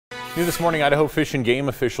New this morning, Idaho Fish and Game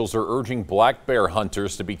officials are urging black bear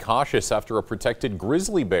hunters to be cautious after a protected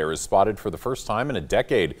grizzly bear is spotted for the first time in a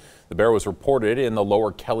decade. The bear was reported in the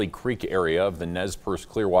lower Kelly Creek area of the Nez Perce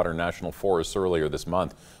Clearwater National Forest earlier this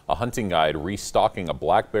month. A hunting guide restocking a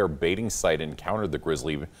black bear baiting site encountered the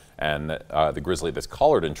grizzly that's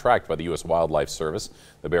collared and tracked by the U.S. Wildlife Service.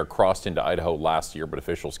 The bear crossed into Idaho last year, but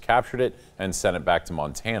officials captured it and sent it back to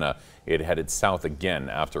Montana. It headed south again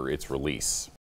after its release.